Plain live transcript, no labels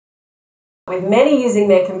With many using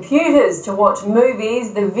their computers to watch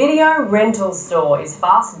movies, the video rental store is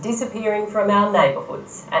fast disappearing from our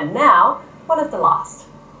neighbourhoods. And now, one of the last.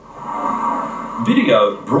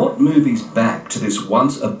 Video brought movies back to this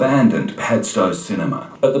once abandoned Padstow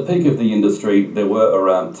cinema. At the peak of the industry, there were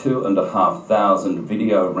around 2,500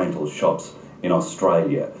 video rental shops in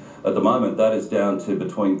Australia. At the moment, that is down to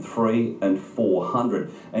between 300 and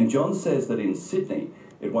 400. And John says that in Sydney,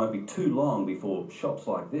 it won't be too long before shops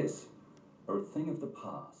like this are a thing of the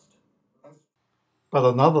past. But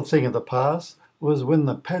another thing of the past was when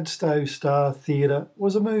the Padstow Star Theatre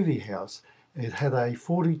was a movie house. It had a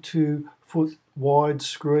 42-foot wide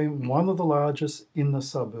screen, one of the largest in the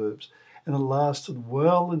suburbs, and it lasted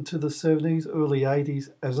well into the 70s, early 80s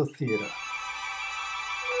as a theatre.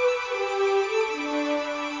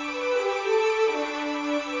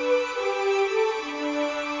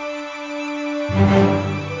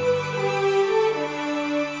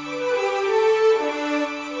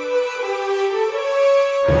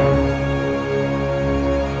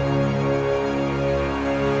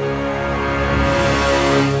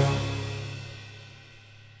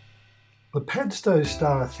 The Padstow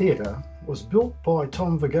Star Theatre was built by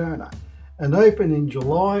Tom Vergona and opened in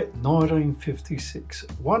July 1956.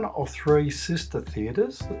 One of three sister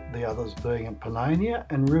theatres, the others being at Panania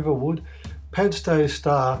and Riverwood, Padstow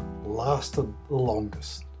Star lasted the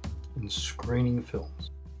longest in screening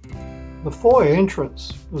films. The foyer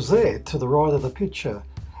entrance was there to the right of the picture.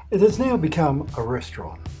 It has now become a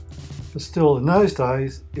restaurant, but still in those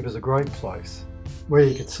days it was a great place where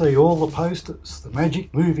you could see all the posters, the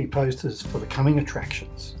magic movie posters for the coming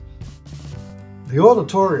attractions. The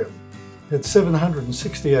auditorium had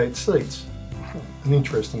 768 seats, an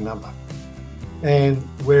interesting number. And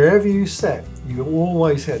wherever you sat, you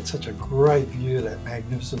always had such a great view of that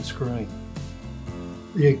magnificent screen.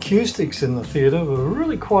 The acoustics in the theatre were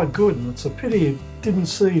really quite good, and it's a pity it didn't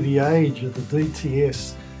see the age of the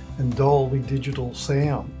DTS and Dolby Digital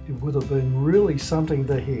sound. It would have been really something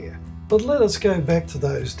to hear. But let us go back to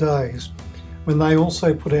those days when they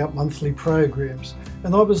also put out monthly programs,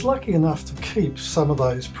 and I was lucky enough to keep some of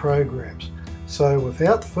those programs. So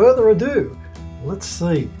without further ado, let's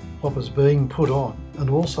see what was being put on, and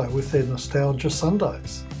also with their Nostalgia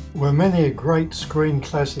Sundays. Were many a great screen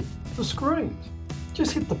classic, The Screens.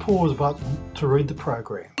 Just hit the pause button to read the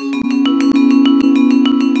program.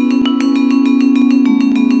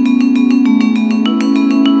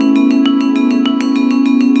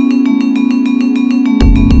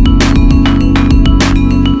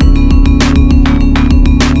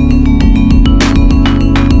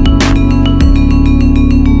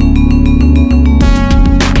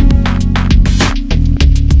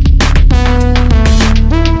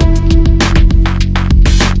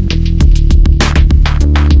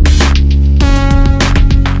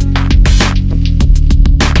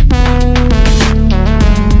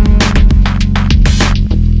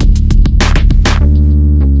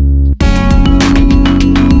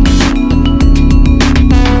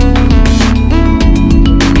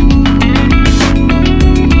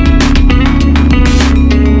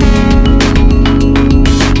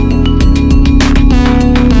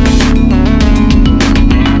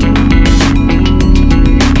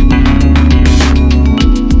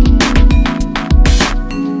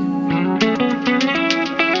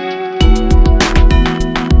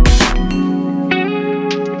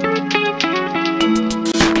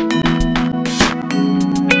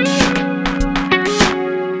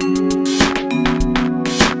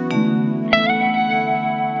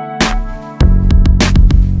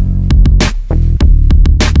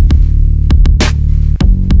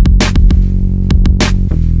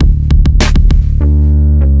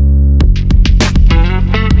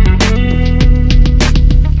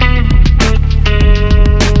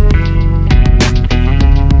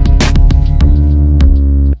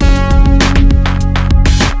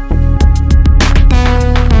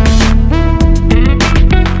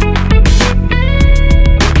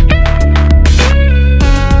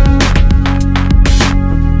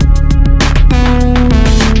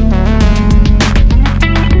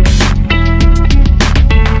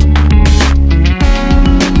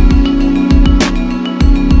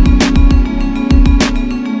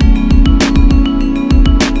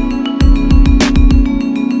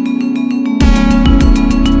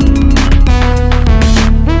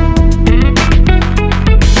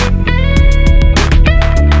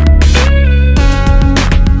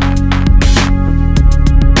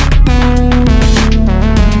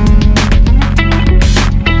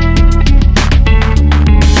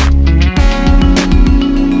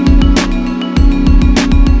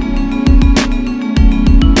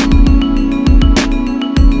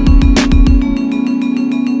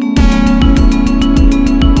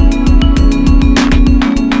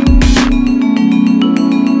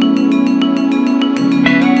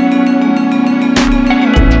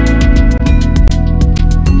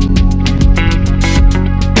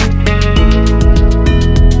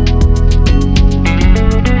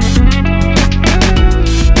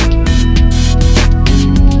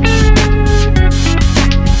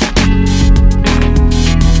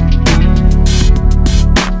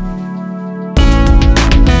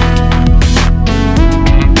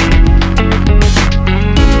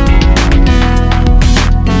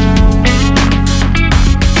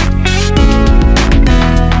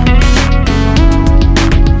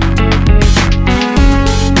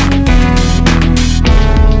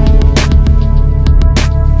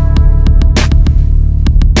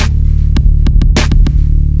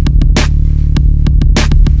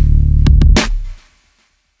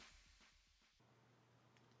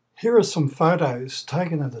 Here are some photos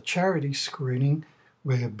taken at a charity screening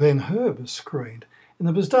where Ben Hur was screened, and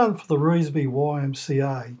it was done for the Revesby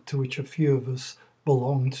YMCA, to which a few of us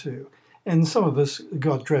belong to. And some of us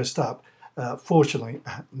got dressed up. Fortunately,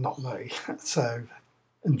 not me, so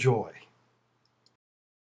enjoy.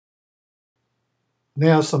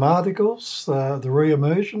 Now some articles, the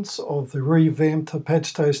re-emergence of the revamped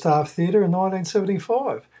Padstow Star Theatre in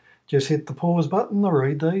 1975. Just hit the pause button to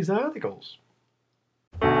read these articles.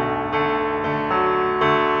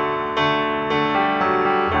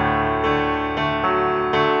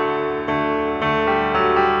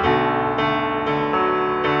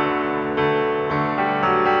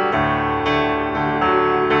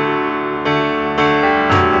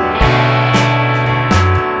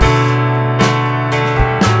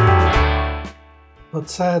 But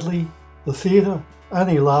sadly, the theatre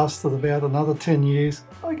only lasted about another 10 years,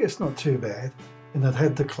 I guess not too bad, and it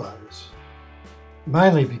had to close.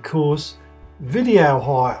 Mainly because video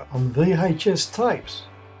hire on VHS tapes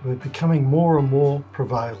were becoming more and more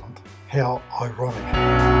prevalent. How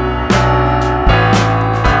ironic.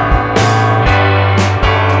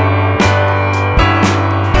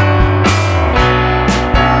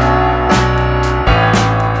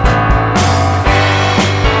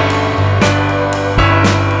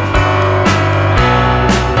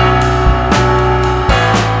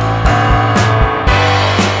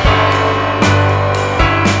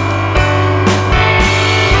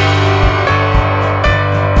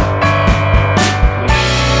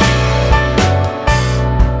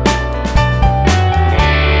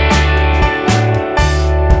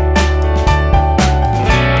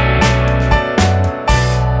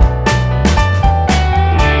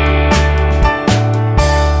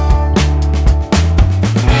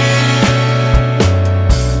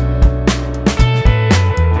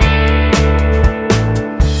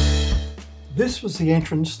 This was the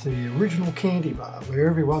entrance to the original candy bar where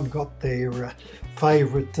everyone got their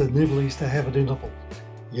favourite nibblies to have at interval.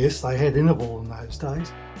 Yes, they had interval in those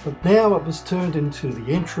days, but now it was turned into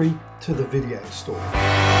the entry to the video store.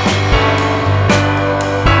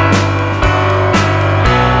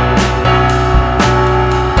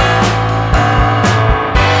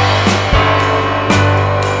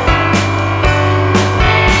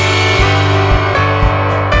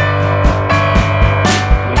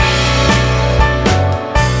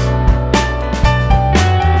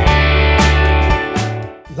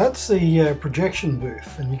 That's the projection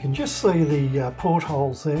booth, and you can just see the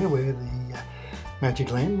portholes there where the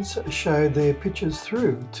magic lens showed their pictures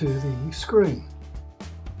through to the screen.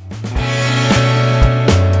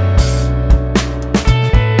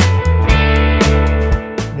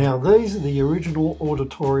 Now these are the original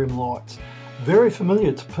auditorium lights. Very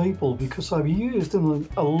familiar to people because they've used in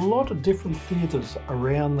a lot of different theatres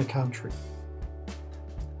around the country.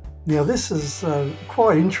 Now this is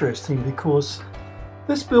quite interesting because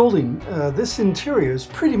this building, this interior is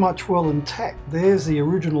pretty much well intact. There's the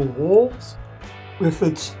original walls with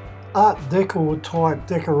its Art Deco type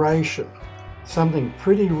decoration, something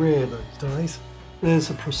pretty rare these days. There's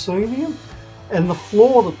a proscenium, and the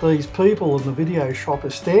floor that these people in the video shop are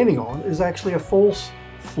standing on is actually a false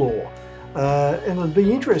floor. And it'd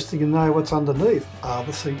be interesting to know what's underneath. Are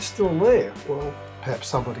the seats still there? Well, perhaps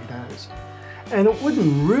somebody knows. And it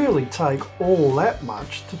wouldn't really take all that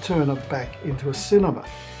much to turn it back into a cinema.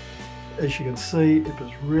 As you can see, it was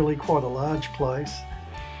really quite a large place.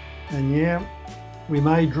 And yeah, we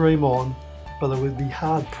may dream on, but it would be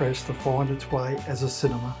hard pressed to find its way as a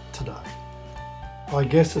cinema today. I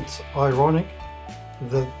guess it's ironic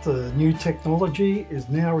that the new technology is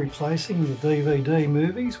now replacing the DVD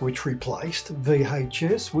movies, which replaced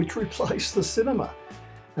VHS, which replaced the cinema.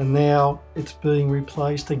 And now it's being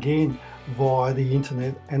replaced again via the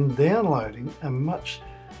internet and downloading a much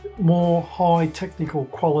more high technical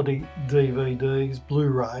quality DVDs,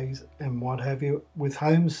 Blu-rays and what have you with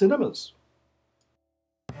home cinemas.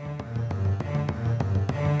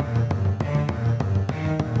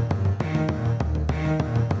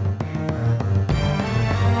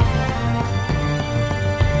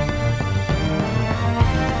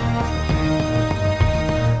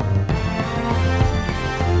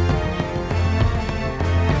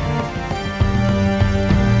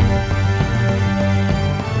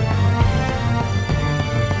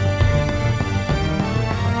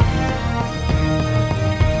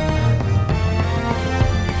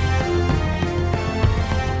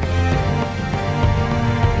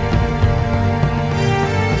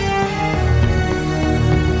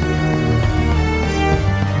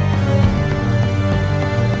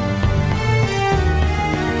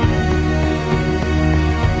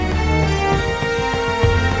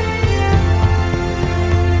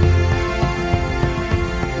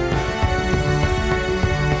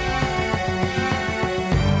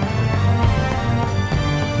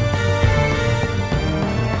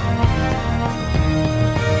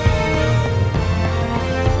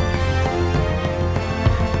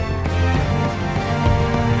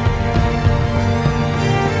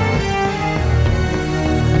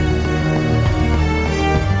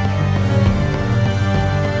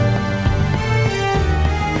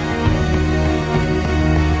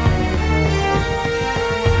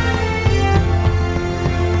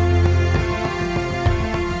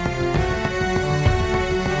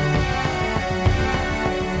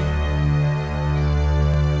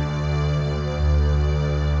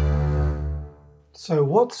 So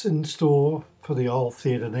what's in store for the old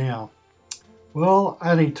theatre now? Well,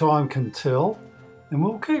 only time can tell, and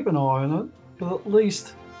we'll keep an eye on it, but at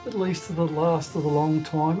least to the last of the long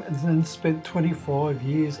time, and then spent 25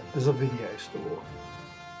 years as a video store.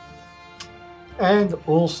 And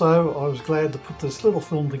also, I was glad to put this little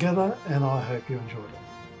film together, and I hope you enjoyed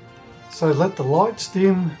it. So let the lights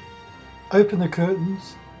dim, open the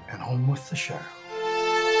curtains, and on with the show.